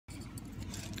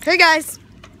Hey guys,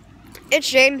 it's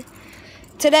Shane.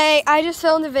 Today I just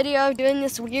filmed a video doing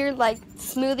this weird like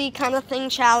smoothie kind of thing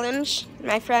challenge.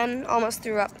 My friend almost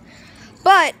threw up.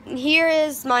 But here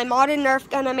is my modded Nerf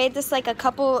gun. I made this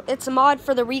it's a mod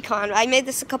for the recon. I made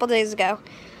this a couple days ago.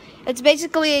 It's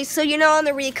basically, so you know on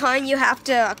the recon you have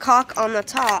to cock on the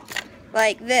top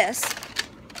like this.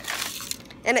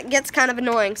 And it gets kind of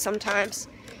annoying sometimes.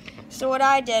 So what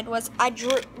I did was I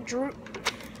drew.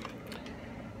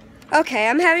 Okay,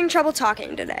 I'm having trouble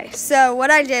talking today. So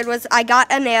what I did was I got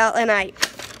a nail and I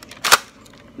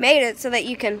made it so that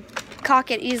you can cock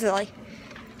it easily.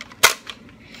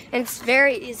 And it's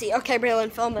very easy. Okay, Braylon,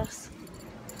 film this.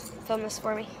 Film this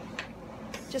for me.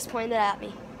 Just point it at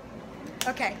me.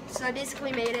 Okay, so I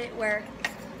basically made it where,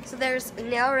 so there's a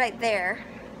nail right there.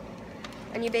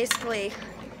 And you basically,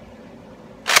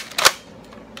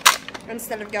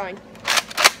 instead of going,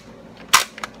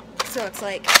 so it's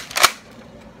like,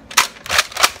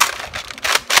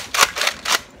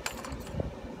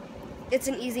 it's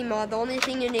an easy mod. The only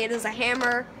thing you need is a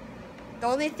hammer. The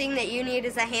only thing that you need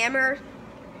is a hammer.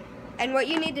 And what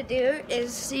you need to do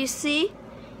is, you see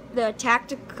the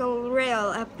tactical rail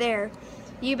up there.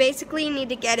 You basically need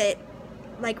to get it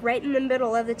like right in the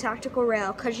middle of the tactical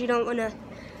rail because you don't want to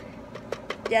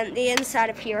dent the inside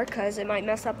of here because it might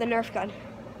mess up the Nerf gun.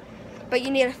 But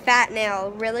you need a fat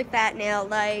nail, really fat nail,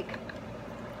 like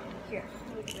here.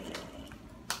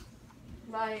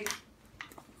 Like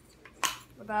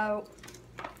about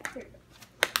here.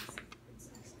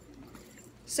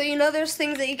 So you know those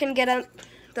things that you can get at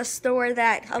the store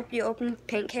that help you open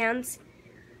paint cans?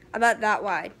 About that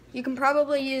wide. You can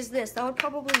probably use this. That would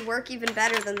probably work even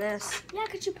better than this. Yeah,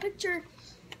 could you put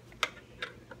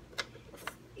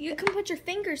you can put your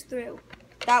fingers through.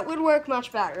 That would work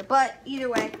much better, but either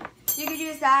way, you could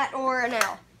use that or a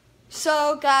nail.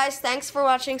 So guys, thanks for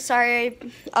watching. Sorry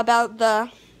about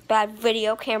the bad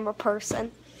video camera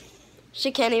person.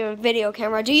 She can't even video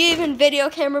camera. Do you even video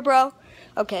camera, bro?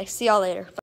 Okay, see y'all later.